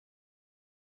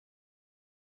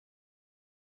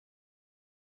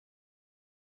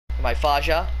My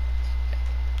Faja.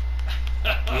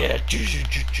 Yeah.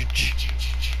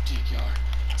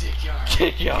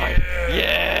 Dick yard.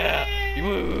 Yeah.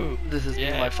 Woo. This is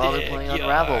Yeah, my father dick playing yard.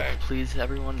 Unravel. Please,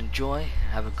 everyone, enjoy.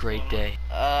 Have a great day.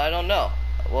 I don't know.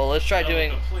 Well, let's try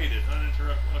doing. Completed,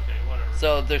 uninterrupted. Okay, whatever.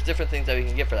 So there's different things that we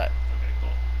can get for that. Okay, cool.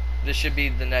 This should be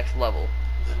the next level.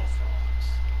 Little frogs.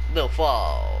 Little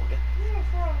frog. Little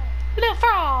frog. Little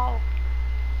frog.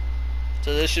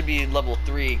 So this should be level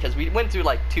 3 because we went through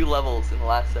like 2 levels in the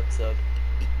last episode.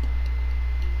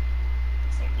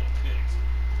 It's like little pigs.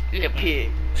 Yeah, pig.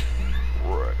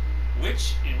 Right.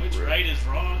 Which right is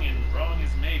wrong and wrong is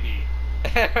maybe.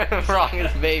 Wrong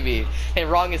is maybe, and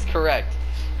wrong is correct.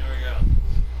 There we go.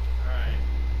 Alright.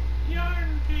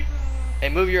 Yarn people. Hey,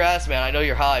 move your ass, man. I know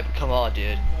you're high, but come on,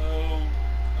 dude. Oh,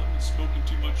 I've been smoking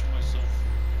too much of myself.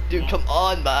 Dude, come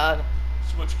on, man.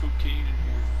 Too much cocaine in here.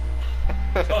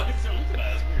 Oh, it's so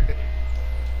fast. Weird.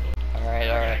 Alright,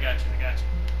 Okay, alright. I got you.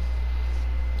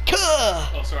 Kuh!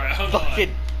 Oh, sorry. I was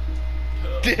Fucking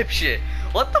dipshit.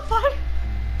 What the fuck?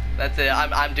 That's it.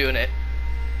 I'm doing it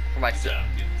for myself.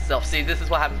 See, this is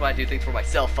what happens when I do things for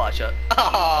myself, Facha.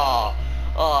 Oh,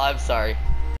 I'm sorry.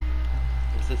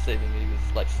 This is saving me.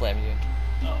 This like slamming you into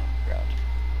Oh. the ground.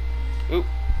 Oop.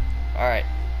 Alright.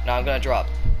 Now I'm gonna drop.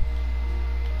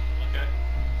 Okay.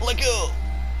 Let go!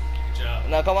 Good job.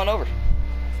 Now come on over.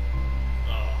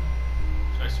 Oh.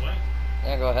 Should I swing?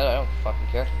 Yeah, go ahead. I don't fucking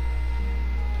care.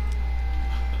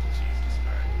 Jesus.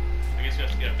 Alright. I guess we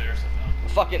have to get up there somehow.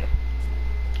 Fucking. Good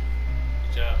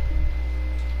job.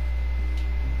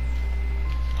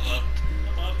 I'm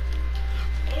up.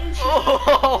 Oh, shit.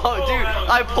 Oh, dude, that was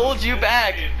I close. pulled you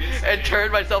back Insane. and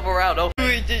turned myself around. Oh,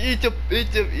 it's a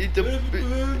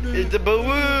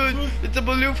balloon. It's a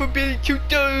balloon for Billy Two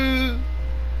Toes.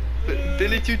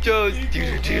 Billy Two Toes.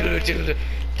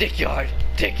 Dick yard.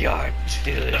 Dick yard.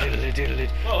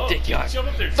 Oh, Dick yard. jump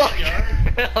up there, Fuck. dick yard.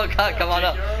 Oh god, come on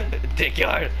up. Dick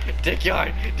yard. Dick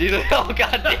yard. Oh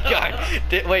god, dick yard.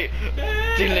 Wait.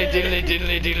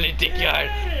 Dick yard.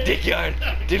 Dick yard.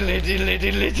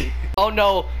 Oh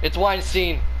no, it's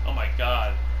Weinstein. Oh my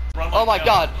god. Run Oh my like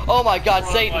god. hell. Oh my god,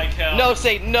 Run Satan. like hell. No,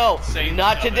 Satan, no. Satan's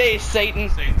Not coming. today, Satan.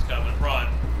 Satan's coming. Run.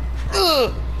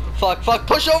 Ugh. Fuck,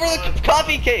 push over the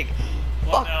coffee cake.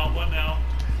 What Fuck. now?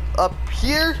 Up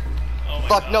here? Oh my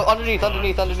Fuck, god. no, underneath. Run. Run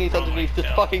like Just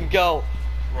hell. fucking go.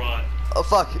 Run. Oh,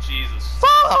 fuck. Jesus.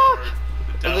 Fuck!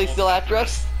 The Are they devil's still after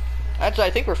us? Actually,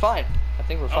 I think we're fine. I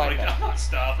think we're Oh fine my god, now. I'm not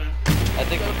stopping. I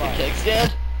think we're fine. Cake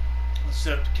stand?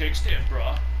 Set up the cake stand,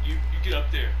 bro. You get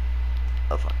up there.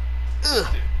 Oh, fuck.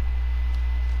 Ugh.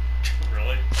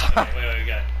 Really? Okay, wait, we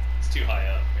got. It's too high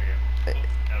up. There you go.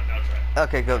 Oh, now try.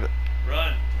 Okay, go.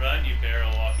 Run, you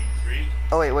barrel walking freak.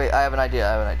 Oh, wait, I have an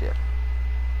idea.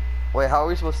 Wait, how are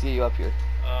we supposed to get you up here?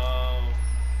 Hang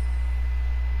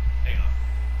on.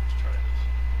 Let's try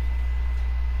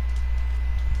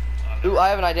this. Ooh, I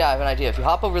have an idea. If you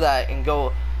hop over that and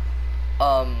go,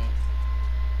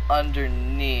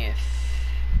 underneath.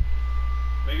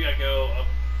 Maybe I go up.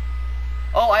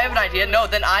 Oh, I have an idea. No,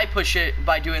 then I push it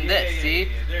by doing this, see? Yeah,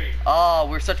 there you go. Oh,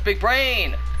 we're such big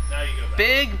brain. Now you go back.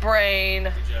 Big brain.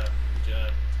 Good job.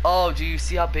 Oh, do you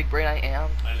see how big brain I am?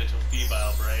 My little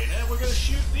febile brain. And we're gonna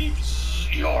shoot the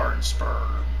yarn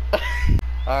sperm.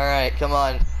 Alright, come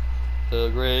on. The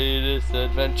greatest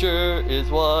adventure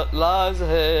is what lies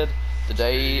ahead.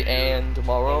 Today and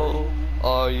tomorrow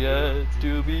are yet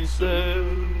to be said.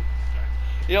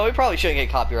 You know, we probably shouldn't get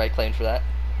copyright claimed for that.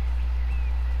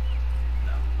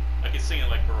 No. I can sing it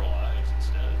like Burl Ives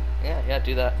instead. Yeah,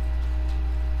 do that.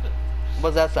 What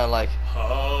does that sound like?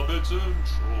 Hobbits and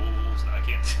trolls. No, I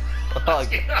can't. Oh,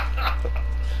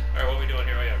 Alright, what are we doing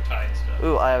here? We have tying stuff.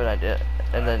 Ooh, I have an idea.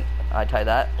 And then I tie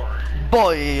that.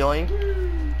 Boing!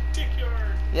 Dick yard.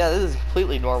 Yeah, this is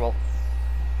completely normal.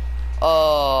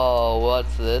 Oh,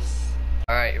 what's this?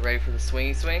 Alright, you ready for the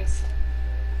swingy swings?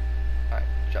 Alright,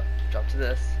 jump to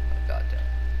this. Oh, god damn.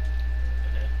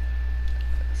 Okay.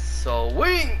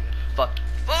 Swing! Fuck.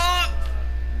 Not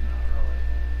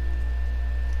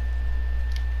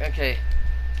really. Okay.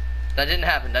 That didn't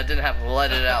happen. We'll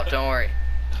let it out. Don't worry.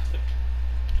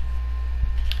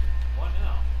 What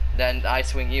now? Then I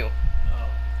swing you. Oh.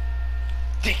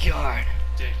 Dick yard.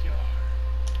 Dick yard.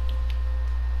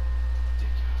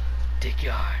 Dick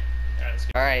yard. Alright, let's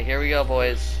go. Alright, here we go,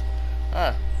 boys.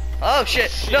 Oh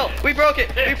shit! No, Shit. we broke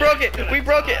it! We broke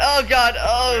it! Oh god!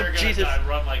 Oh They're gonna Jesus! die.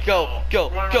 Run like Go, hell. go,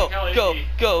 Run go, like hell, go, Indy.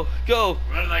 go, go,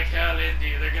 Run like hell,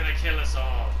 Indy. They're gonna kill us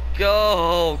all. go!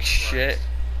 Oh shit!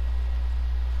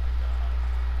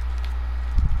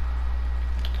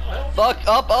 Oh. Fuck!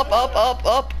 Up!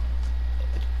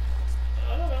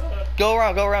 Go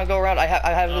around! I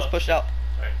have this pushed out.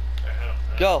 Right.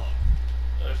 Go.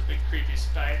 There's a big creepy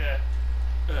spider.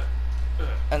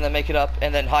 And then make it up,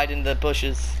 and then hide in the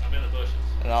bushes. I'm in the bushes.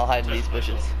 And I'll hide in these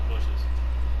bushes. In the bushes.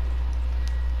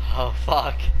 Oh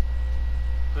fuck.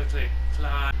 Quickly,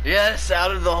 fly Yes,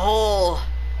 out of the hole.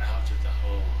 out of the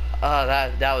hole. Oh,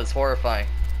 that was horrifying.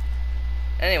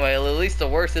 Anyway, at least the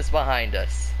worst is behind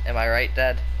us. Am I right,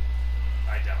 Dad?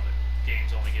 I doubt it.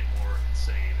 Games only get more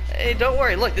insane. Hey, don't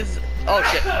worry. Look, this is. Oh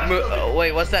shit.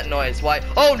 Wait, what's that noise? Why?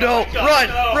 Oh no! Oh my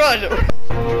God, Run! no.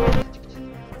 Run!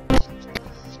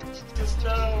 Just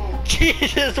no.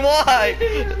 Jesus, why?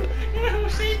 You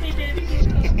save me, baby.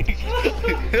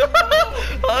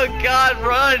 Oh God,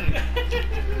 run!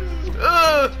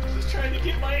 Just trying to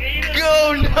get my anus.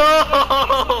 Go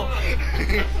no!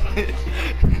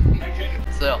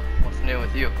 So, what's new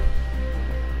with you?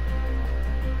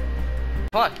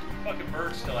 Come on. Fucking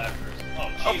bird's still after us.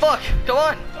 Oh, Oh jeez. fuck! Come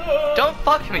on! Oh. Don't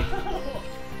fuck me!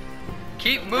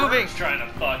 Keep moving! Bird's trying to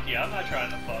fuck you. I'm not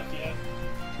trying to fuck you.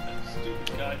 That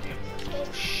stupid goddamn.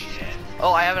 Oh shit.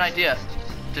 Oh, I have an idea.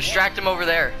 Distract him over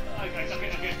there.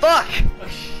 Okay. Fuck!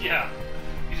 Yeah.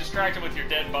 You distract him with your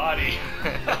dead body.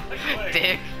 Quick.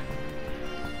 Dick.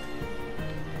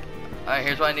 Alright,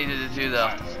 here's what I needed to do though.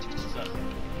 Alright, what's up?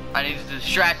 I needed to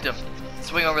distract him.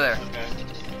 Swing over there. Okay.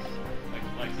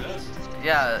 Like this?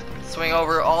 Yeah, swing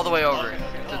over all the way over Okay,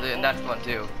 okay. to the Oh, next one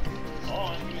too.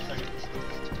 Hold on, give me a second.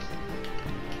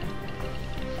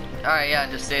 Alright, yeah,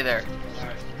 just stay there.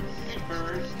 Alright. Hey,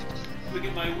 bird. Look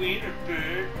at my wiener,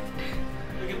 bird.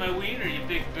 Look at my wiener, you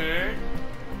big bird.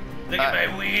 Look at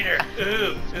my wiener.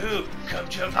 Ooh, come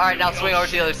jump. Alright, now swing over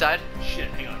to the other side. Shit,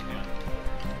 hang on.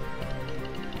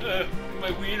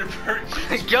 My wiener bird.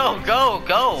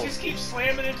 Go! Just keep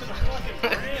slamming into the fucking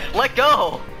branch. Let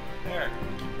go! There.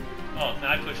 Oh, now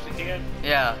I push the can.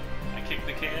 Yeah. I kick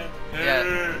the can.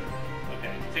 Yeah.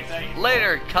 Okay, take that. You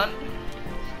Later, cunt.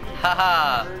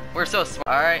 Haha. We're so smart.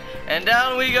 Alright, and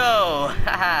down we go.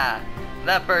 Haha.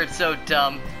 That bird's so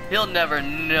dumb. He'll never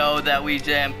know that we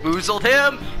bamboozled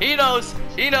him. He knows.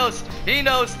 He knows. He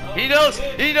knows. He knows.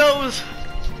 He knows.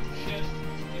 Shit.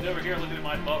 He's over here looking at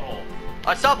my butthole.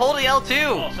 I stopped holding L2.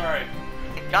 Oh, sorry.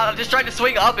 God, I'm just trying to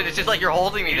swing up and it's just like you're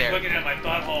holding me He's there. looking at my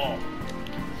butthole.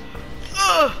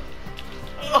 Ugh.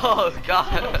 Oh,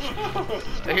 God.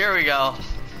 Here we go.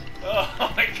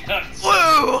 Oh my god.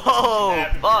 Woo! Oh,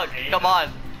 fuck. Come on.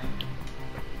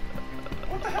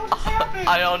 What the hell just happened?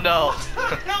 I don't know. What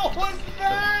the hell was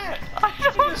that? I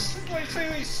don't It's like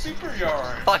saying super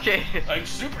yard. Fuck it. I'm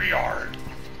super yard.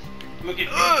 Look at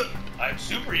me. I'm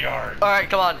super yard. Alright,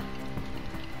 come on.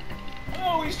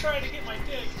 Oh, he's trying to get my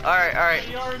dick. Alright.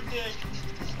 My yard dick.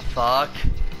 Fuck.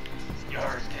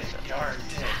 Yard dick. Yard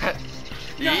dick.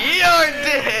 Yard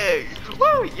dick!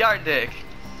 Woo! Yard dick.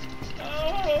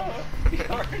 Oh,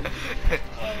 yard.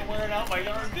 I'm wearing out my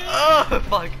yard dick. Oh,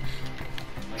 fuck.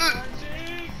 My yard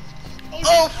dick.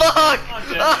 Oh, fuck!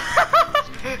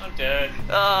 I'm dead.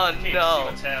 Oh, Can't see no.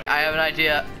 what's happening. I have an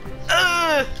idea.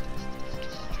 God.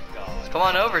 Come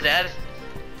on over, Dad.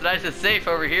 It's nice and safe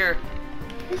over here.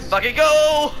 Fucking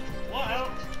go! What?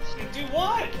 Do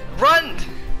what? Run!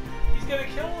 He's gonna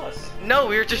kill us. No,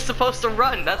 we were just supposed to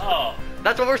run. Oh.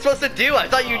 That's what we're supposed to do. I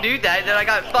thought you knew that, and then I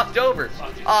got fucked over.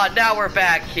 Oh, now we're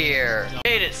back here.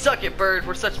 Hate it. Suck it, bird.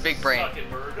 We're such a big brain. Suck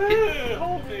it, bird.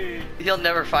 Hold me. He'll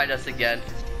never find us again.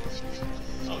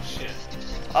 Oh shit.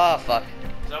 Oh, fuck.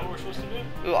 Is that what we're supposed to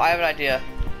do? Ooh, I have an idea.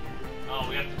 Oh,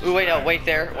 we have to. Ooh, wait, no. distract Wait him.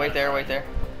 there. Wait there. Wait there.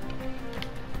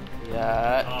 Oh,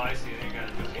 Yeah. I see. You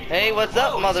gotta do it. Hey, what's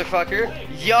up, Oh, he's motherfucker? quick.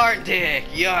 Yard dick.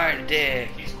 Yard dick.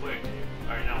 He's quick.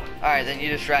 Alright, now what? Alright, then you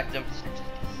distract him.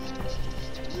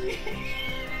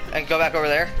 And go back over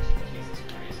there. Jesus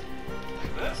Christ.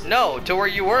 Like this? No, to where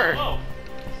you were. Oh.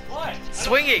 What?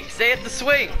 Swinging. Stay at the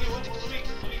swing. Okay,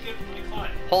 let me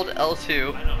climb. Hold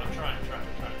L2. I know, I'm trying.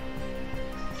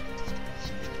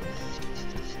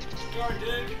 Yard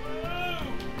dick.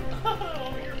 Woo!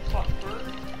 Over here, fuck bird.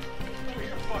 Over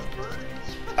here, fuck bird.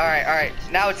 Alright.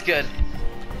 Now it's good.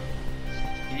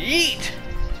 Yeet.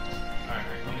 Alright,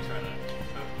 let me try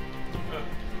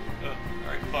that.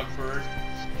 Alright, fuck bird.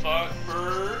 Fuck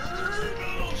bird.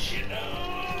 Oh shit, no.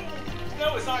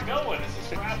 No, it's not going. It's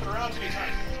just wrapping around me.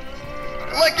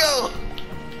 Let go.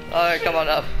 Alright, come on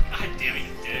up. God damn it, you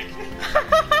dick.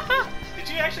 Did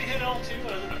you actually hit L2? Was it in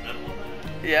the middle of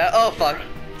that? Yeah, oh fuck.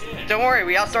 Dick. Don't worry,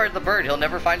 we outstarted the bird. He'll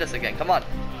never find us again. Come on.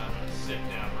 I'm gonna sit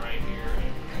down right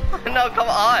here. No, come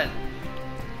on.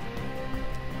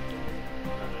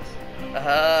 I'm gonna sit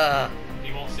down.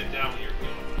 He won't sit down when you're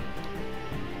going.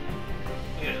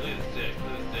 Look at this dick.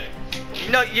 Look at this dick.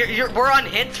 No, we're on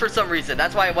hints for some reason.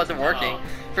 That's why it wasn't working.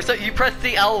 Oh. You pressed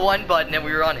the L1 button and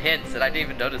we were on hints, and I didn't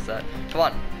even notice that. Come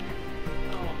on.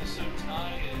 Oh,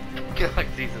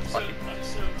 Jesus So, fucking. I'm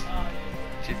so tired.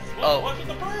 Jesus. Look, Oh. look at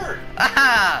the bird.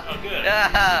 Aha! Oh, good.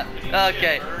 Aha! We need shit,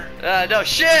 Okay. bird. No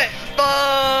shit!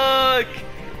 Fuck!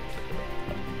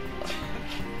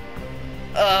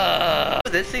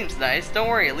 This seems nice. Don't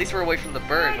worry, at least we're away from the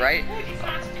bird, right? Look, he's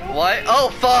not cocaine. What? Oh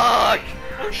fuck!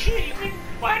 Oh shit, you think,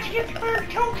 why'd you get the bird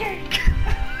cocaine?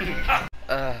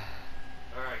 Alright,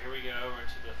 here we go over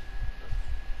to the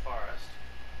forest.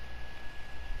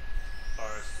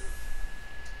 Forest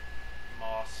of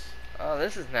moss. Oh,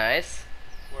 this is nice.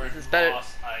 We're This in is better-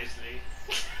 Moss Isley.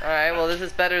 Alright, well this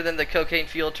is better than the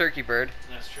cocaine-fueled turkey bird.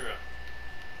 That's true.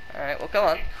 Alright, well come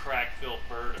on. A crack-filled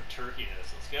bird of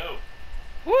turkeyness. Let's go.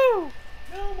 Woo!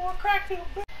 No more crack-filled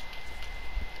bird.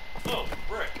 Oh,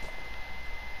 brick.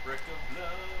 Brick of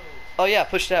love. Oh yeah,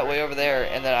 push that way over there,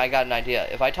 and then I got an idea.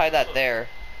 If I tie that there,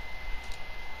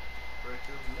 Brick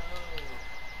of love.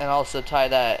 and also tie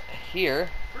that here,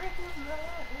 Brick of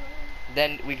love.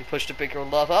 then we can push the bigger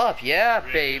love up. Yeah,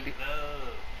 Brick baby. of love.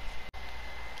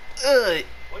 Ugh.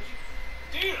 What'd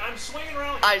you... Dude, I'm swinging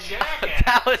around like I a jackass.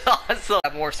 that was awesome. I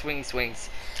have more swings.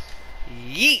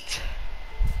 Yeet.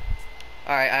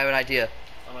 Alright, I have an idea.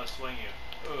 I'm gonna swing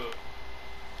you. Ugh.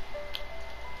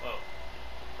 Oh.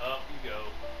 Up you go.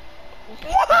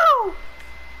 Woohoo!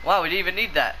 Wow, we didn't even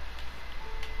need that.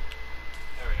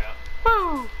 There we go.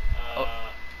 Woo! Oh.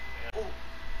 Yeah. Ooh.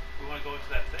 We want to go into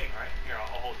that thing, right? Here, I'll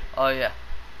hold you. Oh yeah.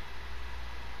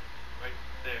 Right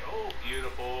there. Oh,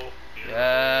 beautiful. Beautiful.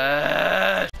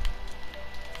 Yes.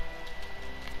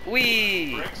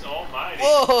 Wee. Bricks almighty.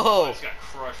 Whoa. Oh, I just got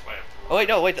crushed by a brick. Oh wait,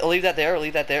 no, wait. I'll leave that there.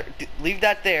 Leave that there. Leave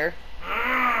that there,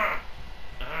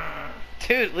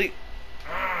 dude. Leave.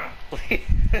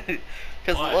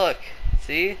 Because What? look,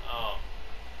 see? Oh,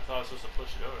 I thought I was supposed to push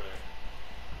it over there.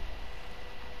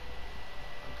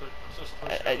 I'm supposed to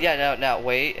push it over Yeah. there. Now,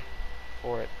 wait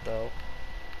for it though.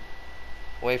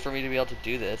 Wait for me to be able to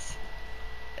do this.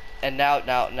 And now.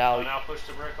 Oh, now push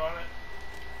the brick on it?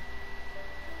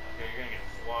 Okay, you're gonna get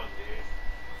flung, dude.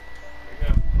 Here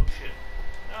you go. Oh shit.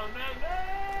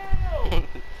 No!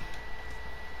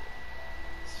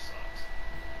 Sucks.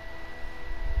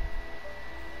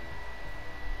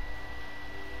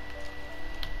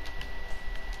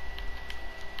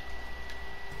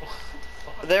 What the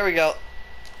fuck? There we go.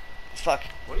 Fuck.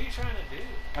 What are you trying to do?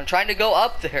 I'm trying to go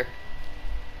up there.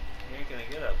 You ain't gonna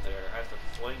get up there. I have to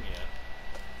fling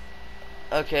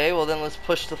you. Okay, well then let's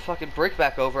push the fucking brick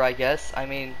back over, I guess. I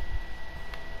mean,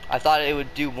 I thought it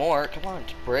would do more. Come on,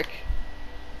 brick.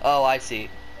 Oh, I see.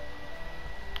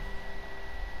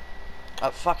 Oh,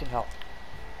 fucking hell.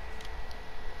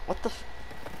 What the f-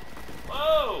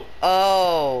 Whoa!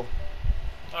 Oh.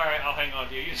 Alright, I'll hang on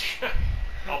to you.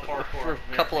 I'll parkour. We're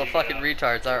a couple of fucking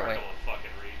retards, aren't we? We're a couple of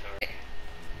fucking retards.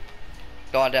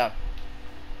 Go on down.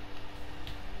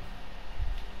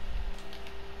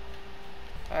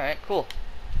 Alright, cool.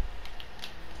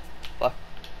 Fuck.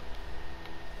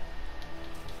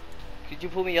 Could you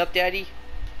pull me up, Daddy?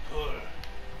 Good.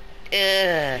 Ugh.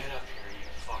 Get up here, you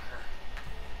fucker.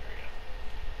 There we go.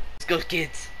 Let's go,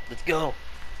 kids. Let's go.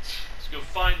 Let's go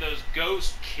find those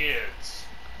ghost kids.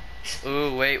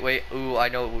 Ooh, wait. Ooh, I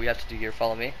know what we have to do here.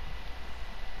 Follow me.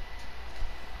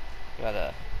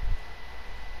 Gotta.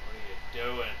 What are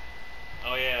you doing?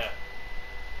 Oh yeah.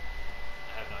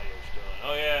 I have no idea what you're doing.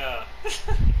 Oh yeah.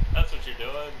 That's what you're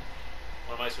doing.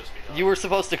 What am I supposed to be doing? You were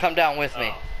supposed to come down with me.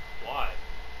 Oh, why?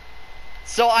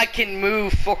 So I can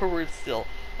move forward still.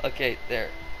 Okay, there.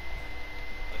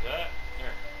 Like that?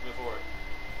 Here, move forward.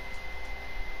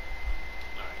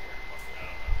 Alright, here. Fuck it. I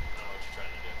don't know what you're trying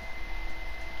to do.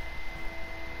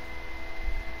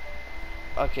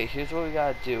 Okay, here's what we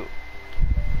gotta do.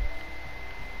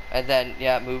 And then,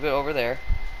 yeah, move it over there.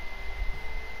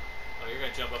 Oh, you're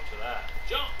gonna jump up to that.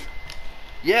 Jump!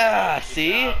 Yeah, Good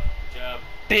see? job. Good job.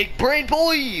 Big brain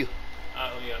boy!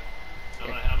 Oh, yeah.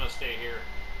 I'm gonna stay here,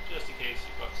 just in case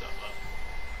you fuck something up.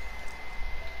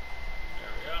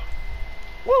 There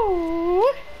we go. Woo!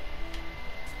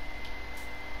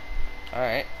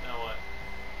 Alright. Now what?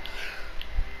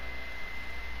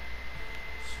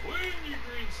 Swing, you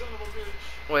green son of a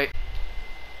bitch! Wait.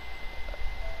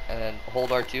 And then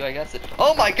hold R2, I guess.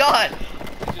 Oh my god!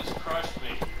 You just crushed me.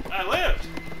 I lived!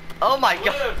 Oh my I god!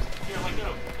 lived! Here, let go.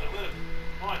 I lived.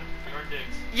 Come on, yard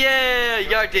dicks. Yeah,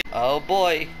 yard dig. Oh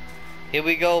boy. Here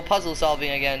we go, puzzle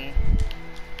solving again.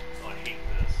 Oh, I hate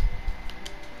this.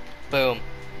 Boom.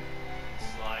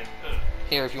 Slide.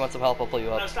 Here, if you want some help, I'll pull you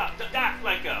No, up. stop.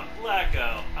 Let go. Let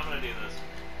go. I'm gonna do this.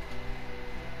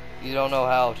 You don't know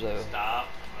how to. Stop.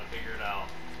 I'm gonna figure it out.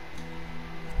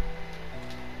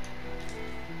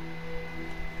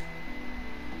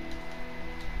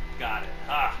 Got it.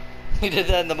 Ah. He did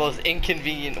that in the most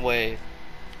inconvenient way.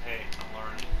 Hey, I'm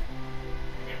learning.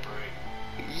 Give me a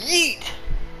break. Yeet!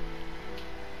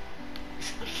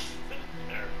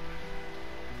 There.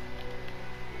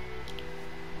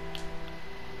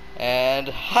 And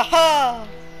haha!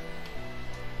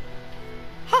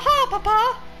 Haha,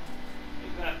 Papa!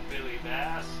 Is that Billy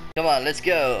Bass? Come on, let's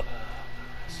go.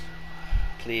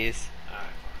 Please. Alright.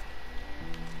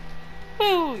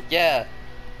 Woo! Yeah.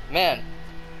 Man.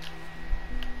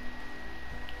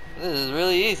 This is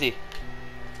really easy.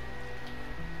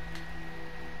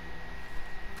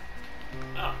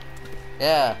 Oh.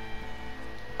 Yeah.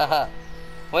 Haha.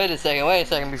 Wait a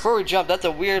second. Before we jump, that's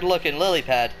a weird looking lily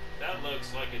pad. That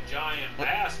looks like a giant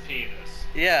bass penis.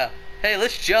 Yeah. Hey,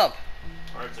 let's jump.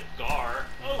 Or it's a gar.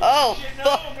 Oh, shit, no,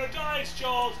 fuck. I'm gonna die. It's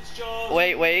Jaws. It's Jaws.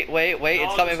 Wait, it's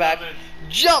Jaws coming is back. coming.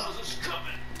 Jump! Jaws is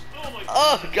coming. Oh my god.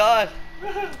 Oh god.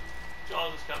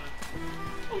 Jaws is coming.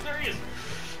 Oh, there he is.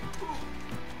 Ooh.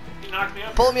 He knocked me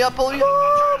up. Pull me up. I'm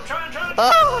trying.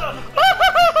 Ah.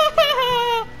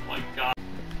 Oh my god.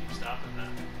 Keep stopping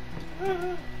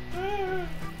that.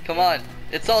 Come on.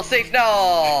 It's all safe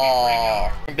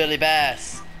now. Billy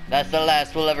Bass. That's the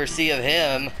last we'll ever see of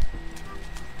him.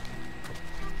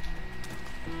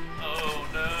 Oh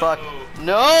no. Fuck.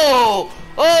 No!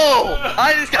 Oh!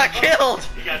 I just got killed!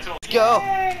 He got told. Let's go.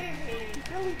 Hey,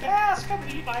 Billy Bass, come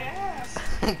and eat my ass.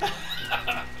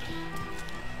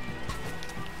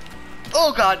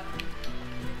 Oh god.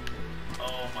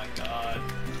 Oh my god.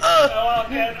 Uh, Oh,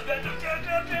 I'm dead.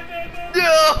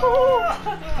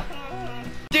 no!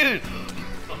 Dude,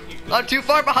 I'm too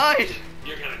far behind.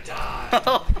 You're gonna die.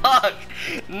 Oh fuck.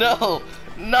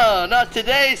 No, not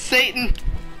today, Satan.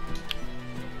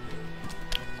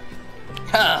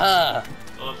 Haha.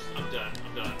 Oh, I'm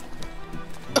done.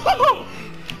 Oh,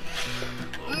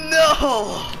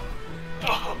 no.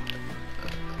 Oh.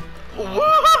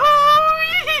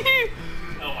 Woo-hoo-hoo.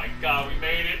 Oh my god, we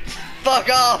made it. Fuck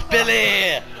off,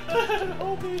 Billy.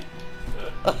 Hold me.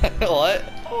 What?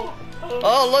 Oh,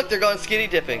 Oh, look, they're going skinny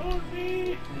dipping. hold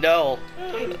me. No.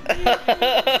 Hold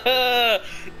me.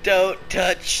 Don't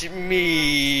touch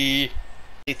me.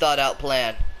 We thought out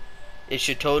plan. It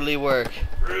should totally work.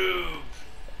 Rube.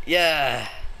 Yeah.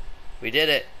 We did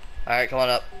it. Alright, come on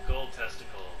up. Gold testicles.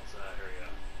 Here we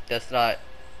go. That's not.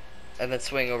 And then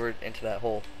swing over into that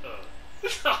hole.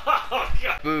 Oh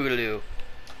god. Boogaloo.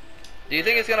 Do you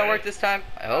think it's gonna work this time?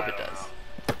 I hope it does.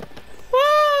 Woo!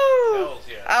 Woo! Hells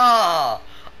yeah. Oh!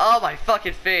 Oh, my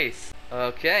fucking face.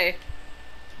 Okay.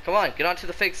 Come on, get onto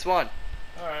the fake swan.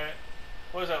 Alright.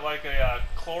 What is that, like a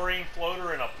chlorine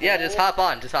floater in a pool? Yeah, just hop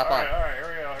on. Just hop on. Alright, here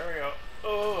we go.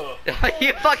 Oh.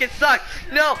 You fucking suck.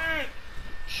 No.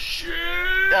 Shit.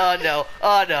 Oh no.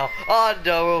 Oh no. Oh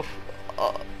no.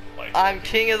 Oh, Like, I'm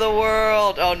king of the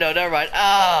world. Oh no, never mind.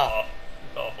 Ah.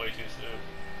 Off way too soon.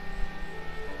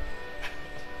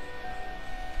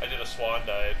 I did a swan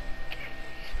dive.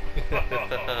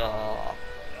 Oh,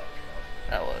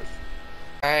 that was.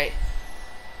 Alright.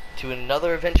 To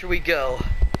another adventure we go.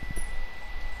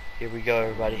 Here we go,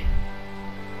 everybody.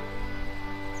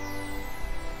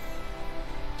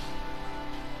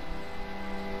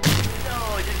 No,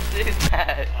 I didn't do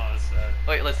that. Oh, that's sad.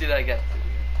 Wait, let's do that again.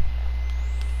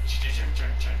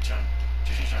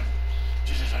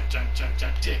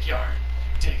 Dick yarn.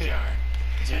 Dick yarn.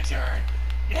 Dick yarn.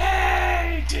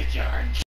 Yay! Dick yarn.